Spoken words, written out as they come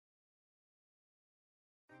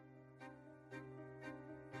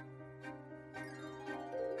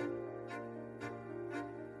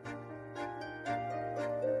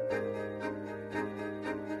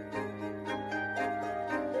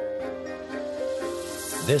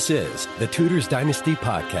This is the Tudors Dynasty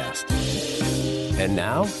Podcast. And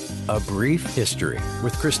now, A Brief History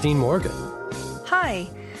with Christine Morgan. Hi,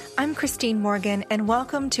 I'm Christine Morgan, and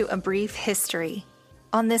welcome to A Brief History.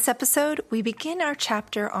 On this episode, we begin our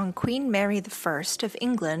chapter on Queen Mary I of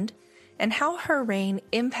England and how her reign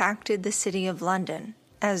impacted the city of London,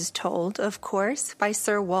 as told, of course, by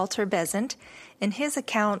Sir Walter Besant in his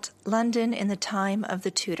account, London in the Time of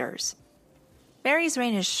the Tudors. Mary's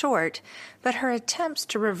reign is short, but her attempts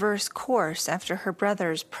to reverse course after her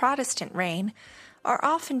brother's Protestant reign are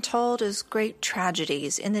often told as great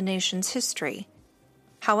tragedies in the nation's history.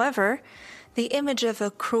 However, the image of a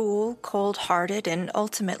cruel, cold-hearted, and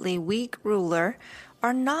ultimately weak ruler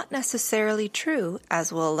are not necessarily true,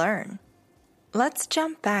 as we'll learn. Let's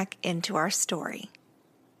jump back into our story.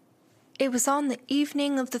 It was on the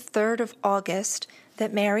evening of the 3rd of August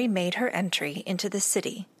that Mary made her entry into the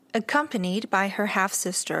city, accompanied by her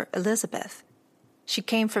half-sister Elizabeth. She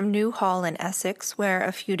came from Newhall in Essex, where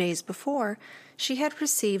a few days before she had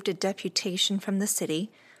received a deputation from the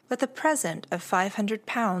city with a present of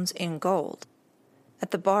 £500 in gold.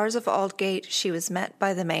 At the bars of Aldgate she was met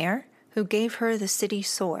by the mayor, who gave her the city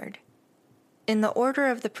sword. In the order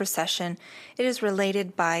of the procession, it is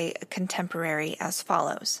related by a contemporary as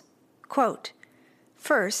follows. Quote,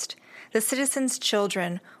 "First, the citizens'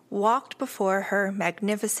 children walked before her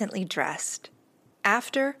magnificently dressed.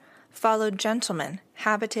 After followed gentlemen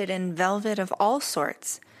habited in velvet of all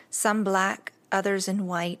sorts, some black, others in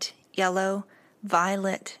white, yellow,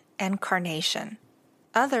 violet, and carnation.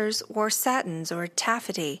 Others wore satins or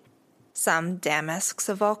taffety, some damasks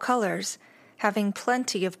of all colors, having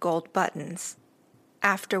plenty of gold buttons.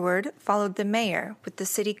 Afterward followed the mayor with the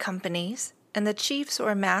city companies and the chiefs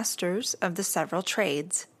or masters of the several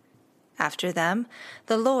trades. After them,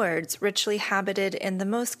 the lords richly habited in the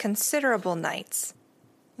most considerable knights.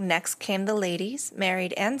 Next came the ladies,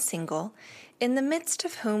 married and single, in the midst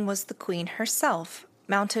of whom was the queen herself,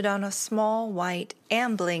 mounted on a small, white,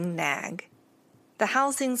 ambling nag, the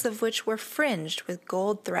housings of which were fringed with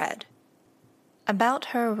gold thread. About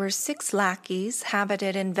her were 6 lackeys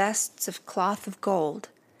habited in vests of cloth of gold.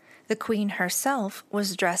 The queen herself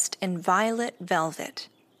was dressed in violet velvet,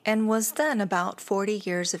 and was then about 40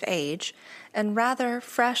 years of age, and rather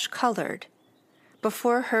fresh-colored.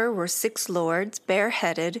 Before her were 6 lords,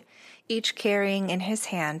 bareheaded, each carrying in his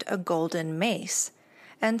hand a golden mace,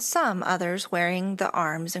 and some others wearing the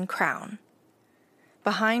arms and crown.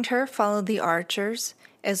 Behind her followed the archers,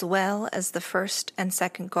 as well as the first and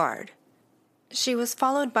second guard. She was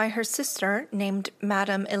followed by her sister, named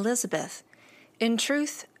Madame Elizabeth, in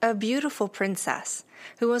truth, a beautiful princess,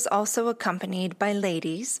 who was also accompanied by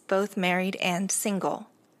ladies, both married and single.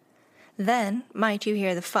 Then might you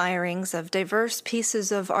hear the firings of diverse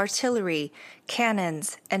pieces of artillery,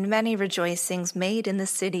 cannons, and many rejoicings made in the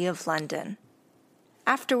city of London.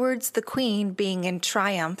 Afterwards the queen, being in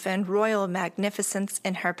triumph and royal magnificence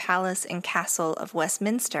in her palace and castle of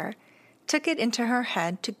Westminster, took it into her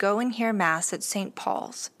head to go and hear Mass at St.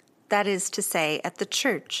 Paul's, that is to say, at the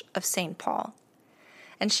Church of St. Paul.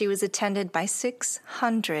 And she was attended by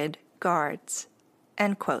 600 guards."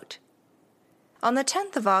 End quote. On the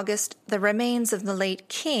 10th of August, the remains of the late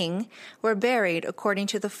king were buried according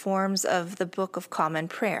to the forms of the Book of Common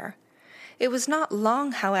Prayer. It was not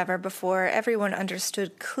long, however, before everyone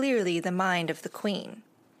understood clearly the mind of the queen.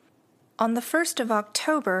 On the 1st of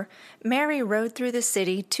October, Mary rode through the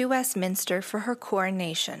city to Westminster for her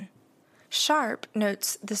coronation. Sharp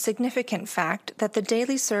notes the significant fact that the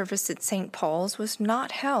daily service at St. Paul's was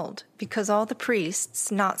not held because all the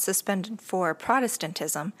priests, not suspended for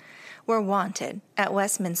Protestantism, were wanted at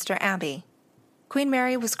Westminster Abbey. Queen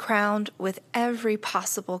Mary was crowned with every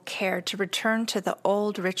possible care to return to the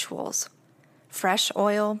old rituals. Fresh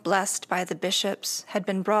oil, blessed by the bishops, had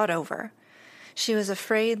been brought over. She was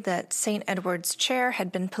afraid that St. Edward's chair had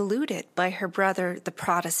been polluted by her brother, the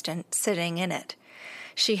Protestant, sitting in it.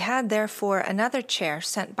 She had therefore another chair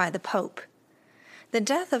sent by the Pope. The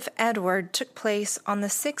death of Edward took place on the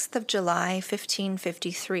 6th of July,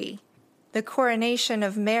 1553. The coronation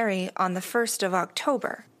of Mary on the 1st of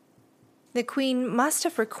October. The Queen must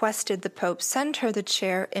have requested the Pope send her the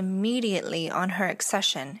chair immediately on her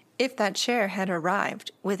accession, if that chair had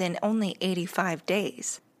arrived within only 85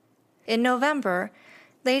 days. In November,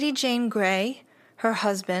 Lady Jane Grey, her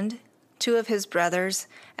husband, 2 of his brothers,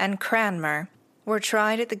 and Cranmer were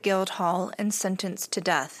tried at the Guildhall and sentenced to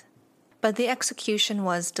death, but the execution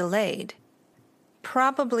was delayed.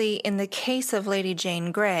 Probably in the case of Lady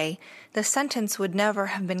Jane Grey, the sentence would never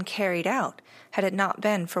have been carried out had it not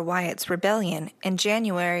been for Wyatt's rebellion in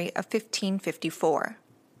January of 1554.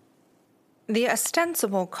 The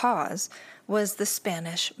ostensible cause was the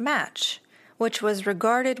Spanish match, which was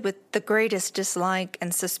regarded with the greatest dislike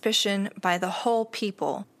and suspicion by the whole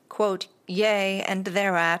people. Quote, "Yea, and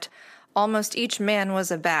thereat almost each man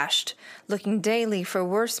was abashed, looking daily for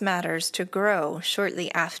worse matters to grow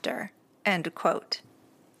shortly after." End quote.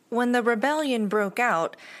 When the rebellion broke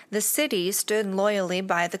out, the city stood loyally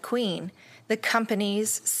by the queen. The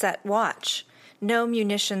companies set watch. No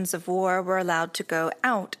munitions of war were allowed to go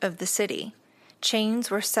out of the city. Chains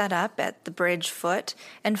were set up at the bridge foot,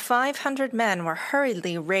 and 500 men were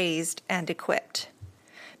hurriedly raised and equipped.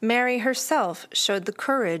 Mary herself showed the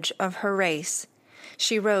courage of her race.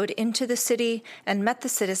 She rode into the city and met the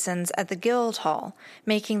citizens at the Guildhall,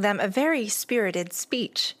 making them a very spirited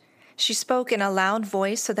speech. She spoke in a loud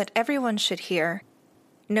voice so that everyone should hear.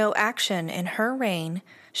 No action in her reign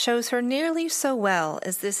shows her nearly so well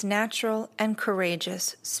as this natural and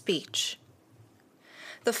courageous speech.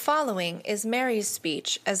 The following is Mary's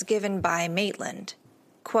speech as given by Maitland.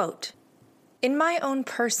 Quote, "In my own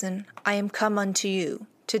person I am come unto you,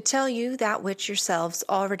 to tell you that which yourselves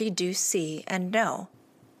already do see and know.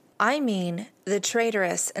 I mean the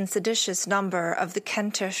traitorous and seditious number of the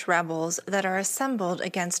Kentish rebels that are assembled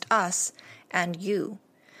against us and you.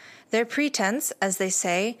 Their pretense, as they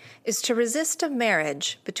say, is to resist a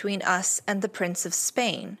marriage between us and the Prince of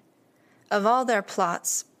Spain. Of all their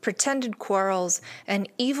plots, pretended quarrels, and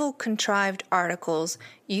evil contrived articles,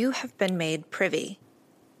 you have been made privy.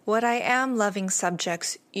 What I am, loving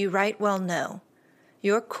subjects, you right well know.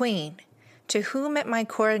 Your queen, to whom at my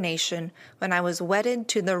coronation, when I was wedded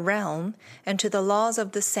to the realm and to the laws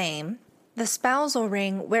of the same, the spousal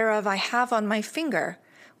ring whereof I have on my finger,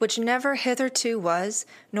 which never hitherto was,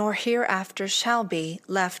 nor hereafter shall be,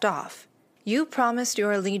 left off. You promised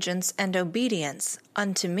your allegiance and obedience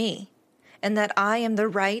unto me, and that I am the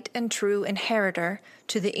right and true inheritor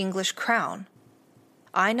to the English crown.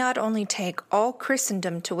 I not only take all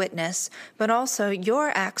Christendom to witness, but also your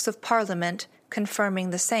acts of Parliament confirming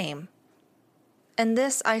the same. And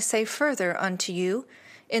this I say further unto you,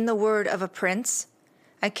 in the word of a prince.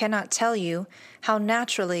 I cannot tell you how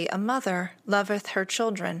naturally a mother loveth her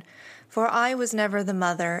children, for I was never the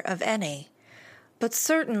mother of any. But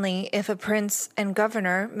certainly if a prince and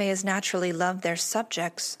governor may as naturally love their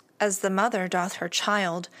subjects, as the mother doth her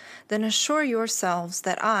child, then assure yourselves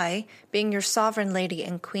that I, being your sovereign lady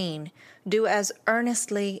and queen, do as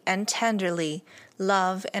earnestly and tenderly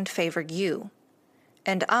love and favor you.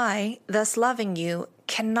 And I, thus loving you,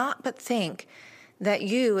 cannot but think that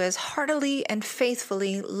you as heartily and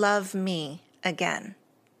faithfully love me again.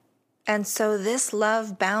 And so this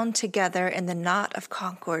love bound together in the knot of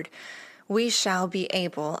concord, we shall be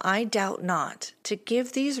able, I doubt not, to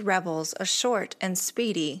give these rebels a short and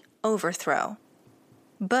speedy overthrow.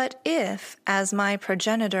 But if, as my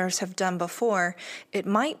progenitors have done before, it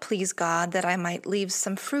might please God that I might leave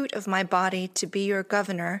some fruit of my body to be your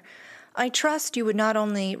governor, I trust you would not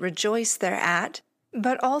only rejoice thereat,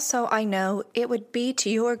 but also I know it would be to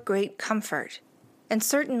your great comfort. And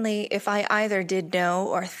certainly if I either did know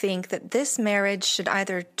or think that this marriage should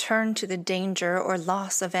either turn to the danger or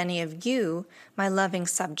loss of any of you, my loving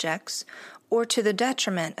subjects, or to the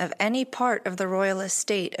detriment of any part of the royal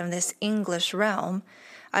estate of this English realm,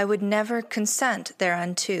 I would never consent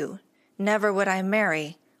thereunto, never would I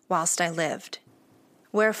marry whilst I lived.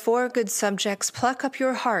 Wherefore, good subjects, pluck up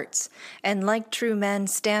your hearts, and like true men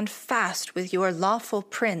stand fast with your lawful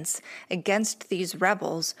prince against these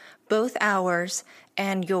rebels, both ours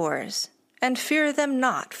and yours. And fear them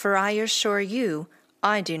not, for I assure you,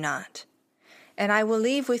 I do not. And I will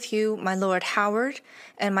leave with you my Lord Howard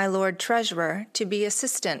and my Lord Treasurer to be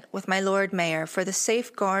assistant with my Lord Mayor for the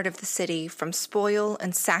safeguard of the city from spoil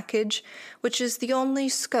and sackage, which is the only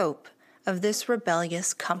scope of this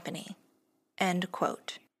rebellious company." End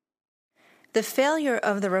quote. The failure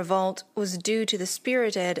of the revolt was due to the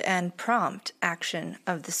spirited and prompt action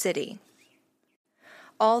of the city.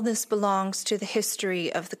 All this belongs to the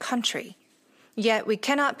history of the country, yet we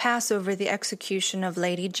cannot pass over the execution of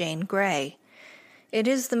Lady Jane Grey. It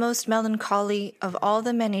is the most melancholy of all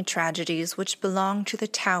the many tragedies which belong to the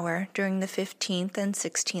Tower during the 15th and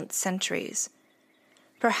 16th centuries.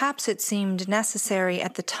 Perhaps it seemed necessary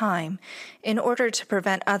at the time in order to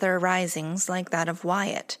prevent other risings like that of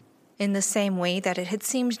Wyatt, in the same way that it had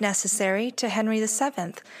seemed necessary to Henry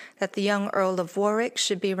VII that the young Earl of Warwick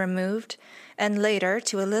should be removed, and later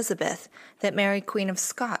to Elizabeth that Mary Queen of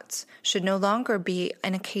Scots should no longer be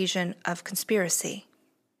an occasion of conspiracy.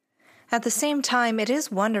 At the same time, it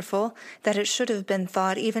is wonderful that it should have been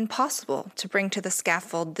thought even possible to bring to the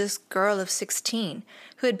scaffold this girl of 16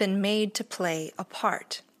 who had been made to play a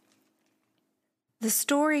part. The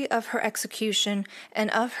story of her execution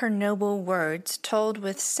and of her noble words, told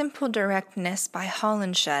with simple directness by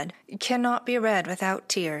Holinshed, cannot be read without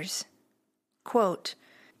tears. Quote,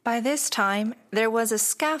 "By this time there was a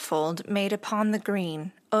scaffold made upon the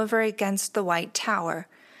green, over against the White Tower,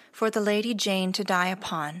 for the Lady Jane to die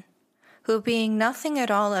upon, who being nothing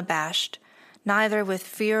at all abashed, neither with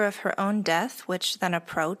fear of her own death which then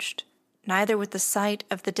approached, neither with the sight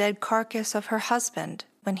of the dead carcass of her husband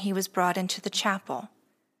when he was brought into the chapel.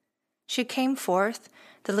 She came forth,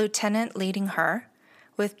 the lieutenant leading her,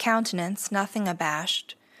 with countenance nothing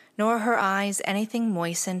abashed, nor her eyes anything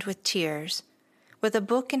moistened with tears, with a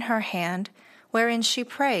book in her hand, wherein she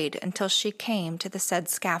prayed until she came to the said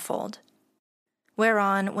scaffold.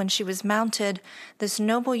 Whereon, when she was mounted, this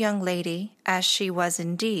noble young lady, as she was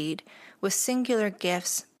indeed, with singular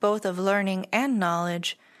gifts both of learning and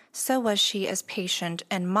knowledge, so was she as patient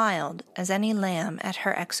and mild as any lamb at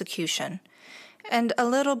her execution, and a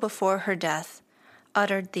little before her death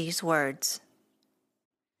uttered these words: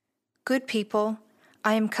 Good people,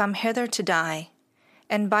 I am come hither to die,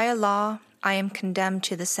 and by a law I am condemned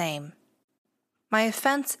to the same. My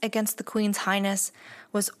offense against the Queen's Highness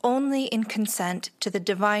was only in consent to the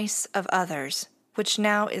device of others, which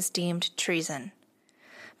now is deemed treason.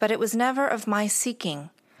 But it was never of my seeking,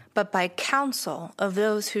 but by counsel of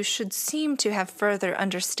those who should seem to have further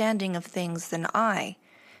understanding of things than I,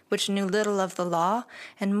 which knew little of the law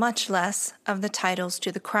and much less of the titles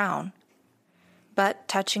to the crown. But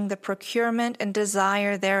touching the procurement and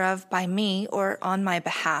desire thereof by me or on my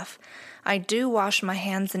behalf, I do wash my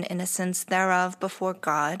hands in innocence thereof before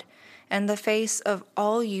God and the face of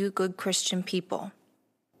all you good Christian people.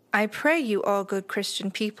 I pray you all good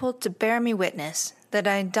Christian people to bear me witness that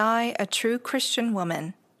I die a true Christian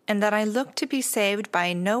woman, and that I look to be saved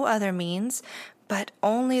by no other means, but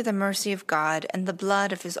only the mercy of God and the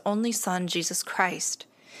blood of his only Son, Jesus Christ.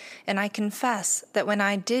 And I confess that when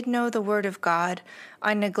I did know the word of God,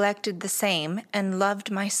 I neglected the same and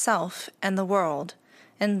loved myself and the world,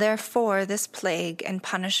 and therefore this plague and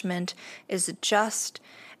punishment is just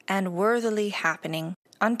and worthily happening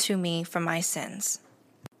unto me for my sins.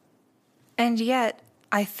 And yet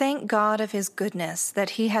I thank God of his goodness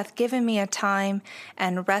that he hath given me a time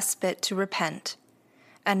and respite to repent.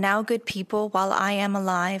 And now, good people, while I am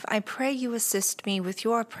alive, I pray you assist me with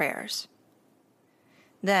your prayers.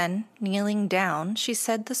 Then, kneeling down, she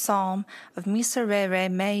said the psalm of Miserere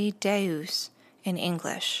mei Deus in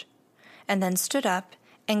English, and then stood up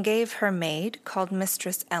and gave her maid, called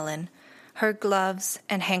Mistress Ellen, her gloves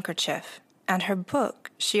and handkerchief, and her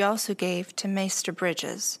book she also gave to Maester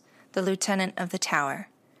Bridges, the lieutenant of the Tower,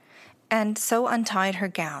 and so untied her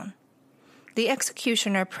gown. The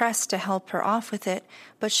executioner pressed to help her off with it,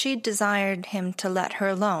 but she desired him to let her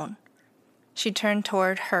alone. She turned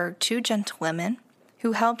toward her 2 gentlewomen,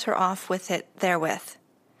 who helped her off with it therewith,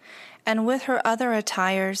 and with her other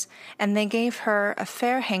attires, and they gave her a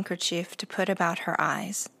fair handkerchief to put about her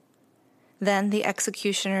eyes. Then the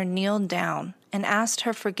executioner kneeled down and asked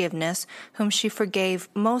her forgiveness, whom she forgave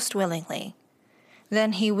most willingly.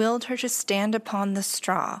 Then he willed her to stand upon the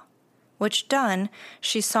straw, which done,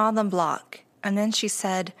 she saw the block, and then she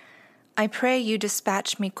said, I pray you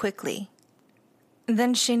dispatch me quickly.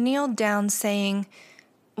 Then she kneeled down, saying,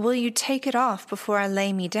 Will you take it off before I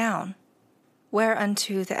lay me down?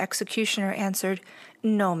 Whereunto the executioner answered,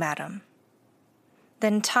 No, madam.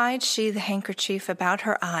 Then tied she the handkerchief about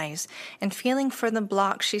her eyes, and feeling for the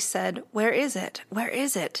block, she said, Where is it? Where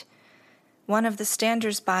is it? One of the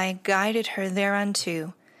standers-by guided her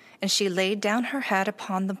thereunto, and she laid down her head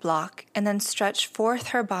upon the block, and then stretched forth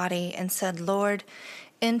her body, and said, Lord,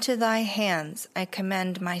 into thy hands I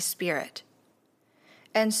commend my spirit.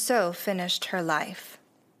 And so finished her life.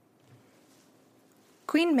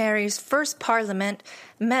 Queen Mary's first Parliament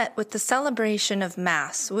met with the celebration of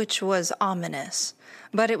Mass, which was ominous,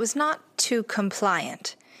 but it was not too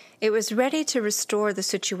compliant. It was ready to restore the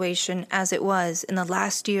situation as it was in the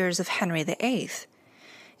last years of Henry VIII.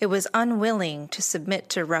 It was unwilling to submit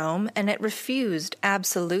to Rome, and it refused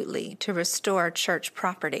absolutely to restore church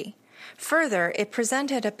property. Further, it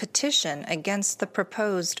presented a petition against the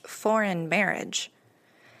proposed foreign marriage.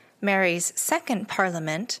 Mary's second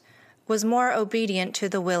Parliament was more obedient to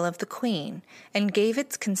the will of the Queen, and gave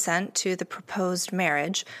its consent to the proposed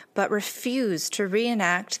marriage, but refused to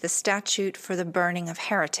reenact the statute for the burning of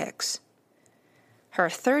heretics. Her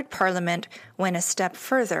third Parliament went a step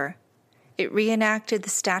further. It reenacted the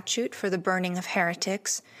statute for the burning of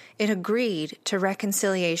heretics, it agreed to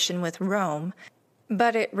reconciliation with Rome,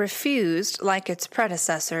 but it refused, like its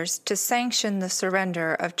predecessors, to sanction the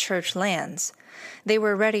surrender of church lands. They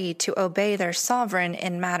were ready to obey their sovereign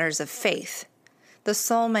in matters of faith. The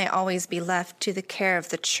soul may always be left to the care of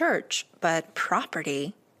the church, but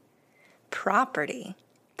property,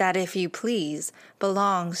 that, if you please,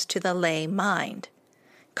 belongs to the lay mind.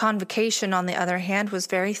 Convocation, on the other hand, was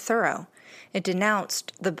very thorough. It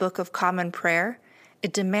denounced the Book of Common Prayer.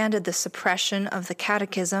 It demanded the suppression of the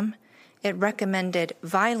catechism. It recommended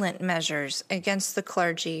violent measures against the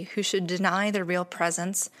clergy who should deny the real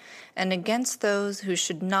presence and against those who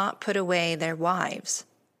should not put away their wives.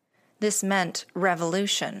 This meant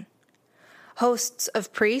revolution. Hosts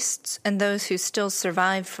of priests and those who still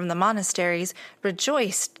survived from the monasteries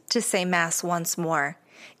rejoiced to say Mass once more.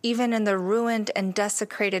 Even in the ruined and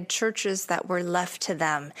desecrated churches that were left to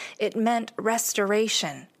them, it meant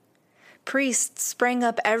restoration. Priests sprang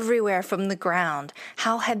up everywhere from the ground.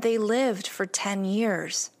 How had they lived for 10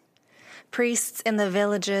 years? Priests in the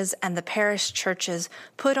villages and the parish churches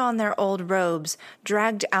put on their old robes,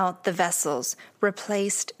 dragged out the vessels,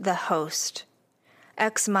 replaced the host.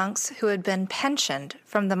 Ex-monks who had been pensioned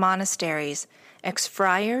from the monasteries,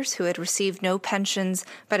 ex-friars who had received no pensions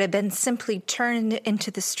but had been simply turned into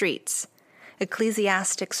the streets,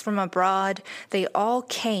 ecclesiastics from abroad, they all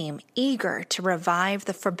came eager to revive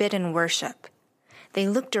the forbidden worship. They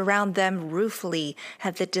looked around them ruefully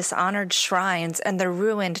at the dishonored shrines and the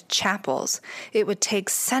ruined chapels. It would take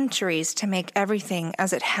centuries to make everything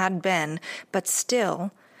as it had been, but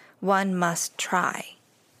still, one must try.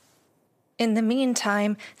 In the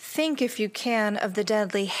meantime, think, if you can, of the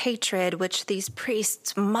deadly hatred which these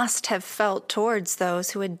priests must have felt towards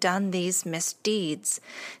those who had done these misdeeds.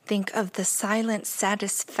 Think of the silent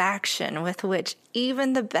satisfaction with which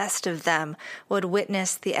even the best of them would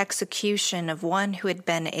witness the execution of one who had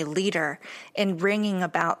been a leader in bringing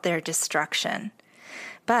about their destruction.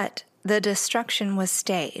 But the destruction was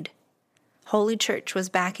stayed. Holy Church was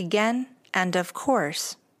back again, and of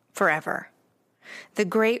course, forever. The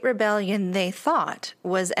great rebellion, they thought,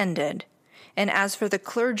 was ended, and as for the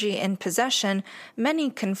clergy in possession, many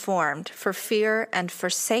conformed for fear and for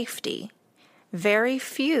safety. Very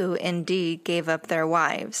few, indeed, gave up their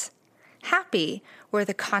wives. Happy were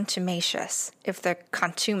the contumacious, if their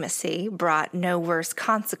contumacy brought no worse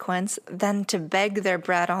consequence than to beg their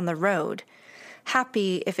bread on the road.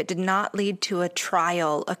 Happy if it did not lead to a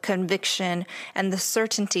trial, a conviction, and the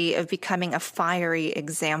certainty of becoming a fiery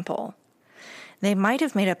example. They might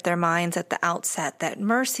have made up their minds at the outset that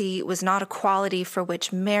mercy was not a quality for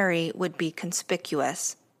which Mary would be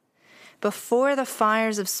conspicuous. Before the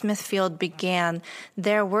fires of Smithfield began,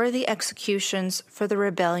 there were the executions for the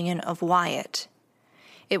rebellion of Wyatt.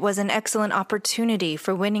 It was an excellent opportunity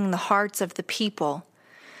for winning the hearts of the people.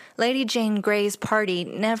 Lady Jane Grey's party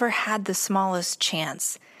never had the smallest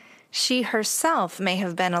chance. She herself may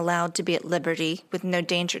have been allowed to be at liberty with no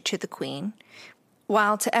danger to the Queen,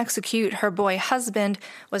 while to execute her boy husband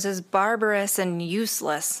was as barbarous and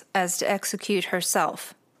useless as to execute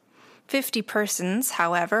herself. 50 persons,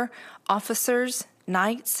 however, officers,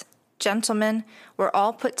 knights, gentlemen, were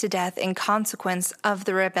all put to death in consequence of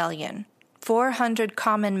the rebellion. 400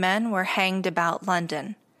 common men were hanged about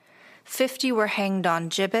London. 50 were hanged on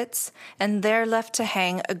gibbets, and there left to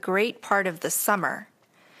hang a great part of the summer.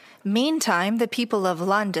 Meantime, the people of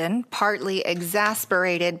London, partly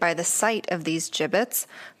exasperated by the sight of these gibbets,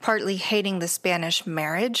 partly hating the Spanish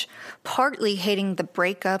marriage, partly hating the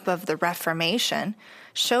breakup of the Reformation,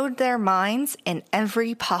 showed their minds in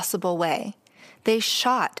every possible way. They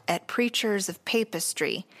shot at preachers of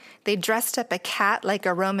papistry. They dressed up a cat like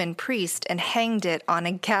a Roman priest and hanged it on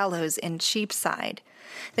a gallows in Cheapside.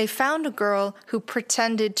 They found a girl who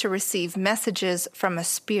pretended to receive messages from a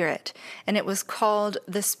spirit, and it was called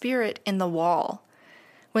the Spirit in the Wall.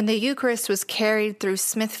 When the Eucharist was carried through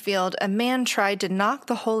Smithfield, a man tried to knock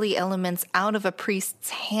the holy elements out of a priest's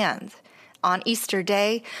hand. On Easter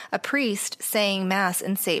Day, a priest saying Mass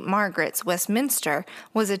in St. Margaret's, Westminster,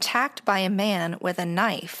 was attacked by a man with a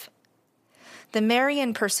knife. The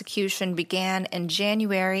Marian persecution began in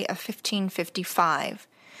January of 1555.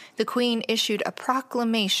 The Queen issued a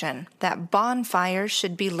proclamation that bonfires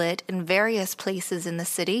should be lit in various places in the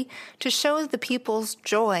city to show the people's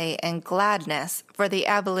joy and gladness for the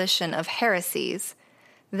abolition of heresies.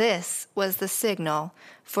 This was the signal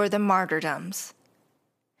for the martyrdoms.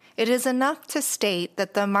 It is enough to state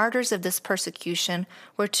that the martyrs of this persecution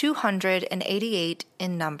were 288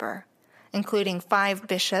 in number, including 5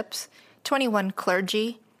 bishops, 21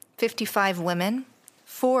 clergy, 55 women,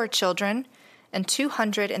 4 children, and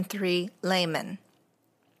 203 laymen.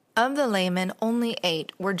 Of the laymen, only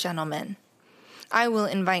 8 were gentlemen. I will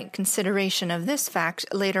invite consideration of this fact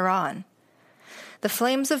later on. The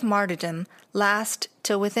flames of martyrdom last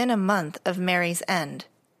till within a month of Mary's end.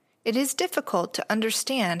 It is difficult to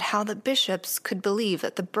understand how the bishops could believe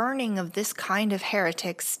that the burning of this kind of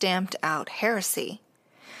heretic stamped out heresy.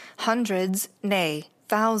 Hundreds, nay,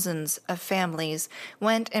 thousands of families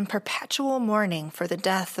went in perpetual mourning for the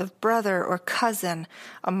death of brother or cousin,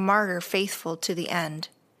 a martyr faithful to the end.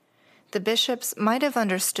 The bishops might have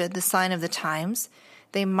understood the sign of the times.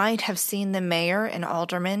 They might have seen the mayor and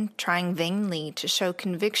aldermen trying vainly to show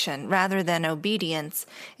conviction rather than obedience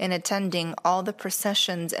in attending all the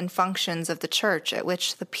processions and functions of the church at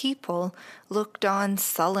which the people looked on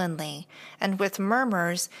sullenly, and with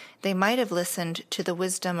murmurs they might have listened to the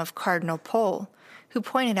wisdom of Cardinal Pole, who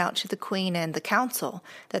pointed out to the Queen and the Council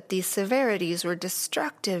that these severities were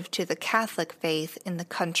destructive to the Catholic faith in the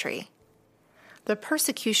country. The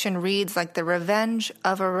persecution reads like the revenge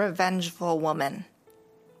of a revengeful woman.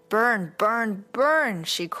 "Burn, burn, burn,"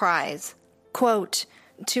 she cries, quote,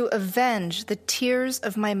 "to avenge the tears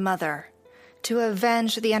of my mother, to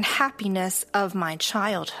avenge the unhappiness of my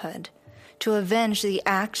childhood, to avenge the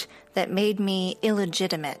act that made me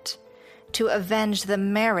illegitimate, to avenge the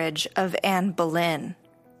marriage of Anne Boleyn.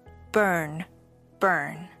 Burn,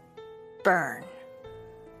 burn, burn."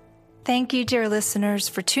 Thank you, dear listeners,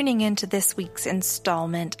 for tuning in to this week's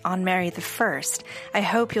installment on Mary I. I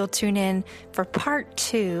hope you'll tune in for part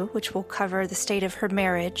 2, which will cover the state of her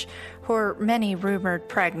marriage, her many rumored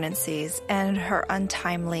pregnancies, and her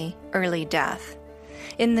untimely early death.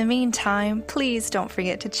 In the meantime, please don't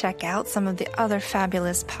forget to check out some of the other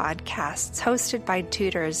fabulous podcasts hosted by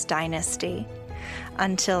Tudor's Dynasty.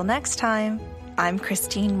 Until next time, I'm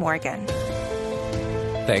Christine Morgan.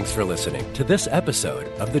 Thanks for listening to this episode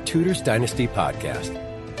of the Tudors Dynasty Podcast.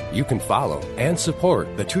 You can follow and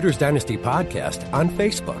support the Tudors Dynasty Podcast on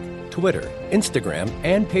Facebook, Twitter, Instagram,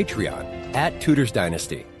 and Patreon @Tudors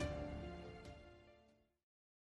Dynasty.